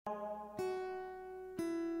I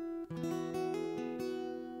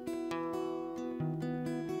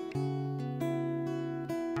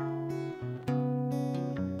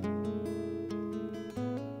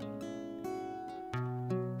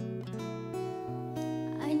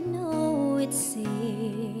know it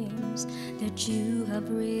seems that you have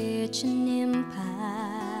reached an impasse.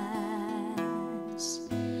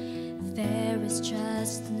 There is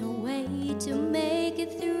just no way to make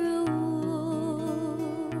it through,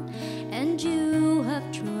 and you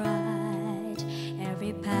have tried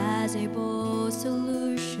every possible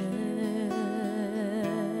solutions.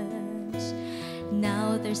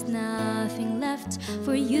 Now there's nothing left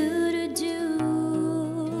for you to do.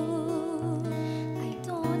 I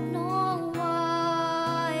don't know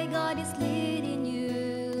why God is leading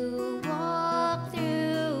you walk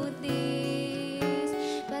through this,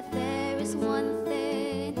 but there is one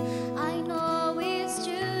thing I know is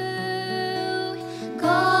true.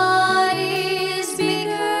 God is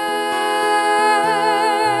bigger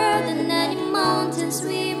than any mountains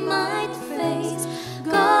we might face.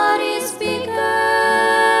 God is bigger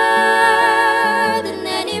than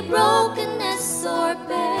any brokenness or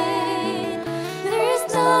pain. There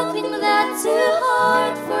is nothing that's too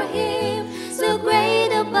hard for Him, so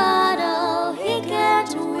great a battle He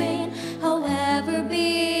can't win. However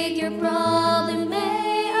big your problem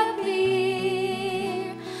may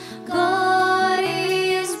appear, God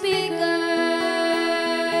is bigger.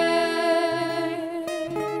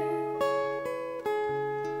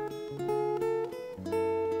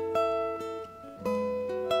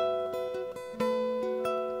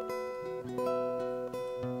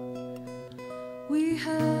 We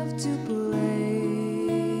have to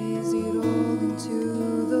place it all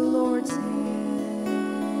into the Lord's hands.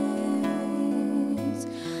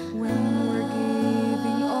 When we're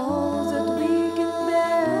giving all that we can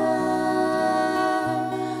bear,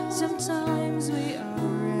 sometimes we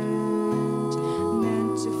aren't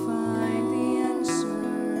meant to find the answer,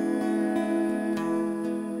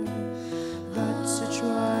 but to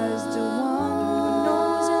trust the one who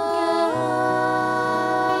knows and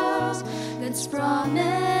cares. God's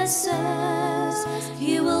promises,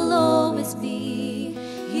 He will always be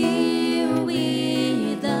here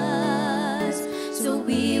with us, so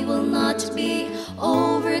we will not be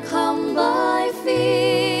overcome by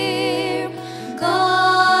fear.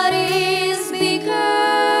 God is bigger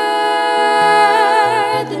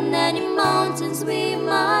than any mountains we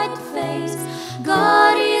might face.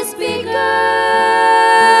 God is bigger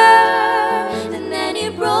than any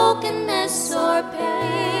brokenness or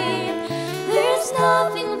pain. There's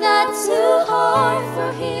nothing that's too hard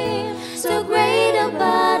for Him, so great a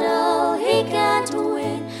battle He can't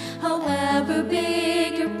win. However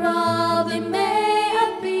big your problem may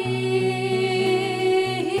appear,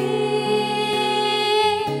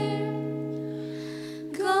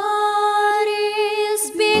 God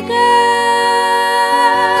is bigger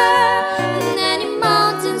than any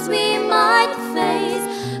mountains we might face.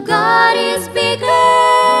 God is bigger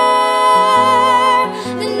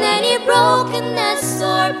than any brokenness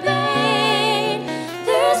or pain.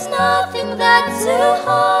 There's nothing that's too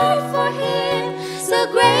hard for Him, so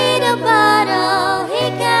great a battle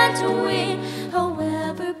He can't win.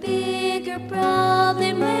 However big your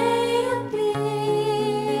problem may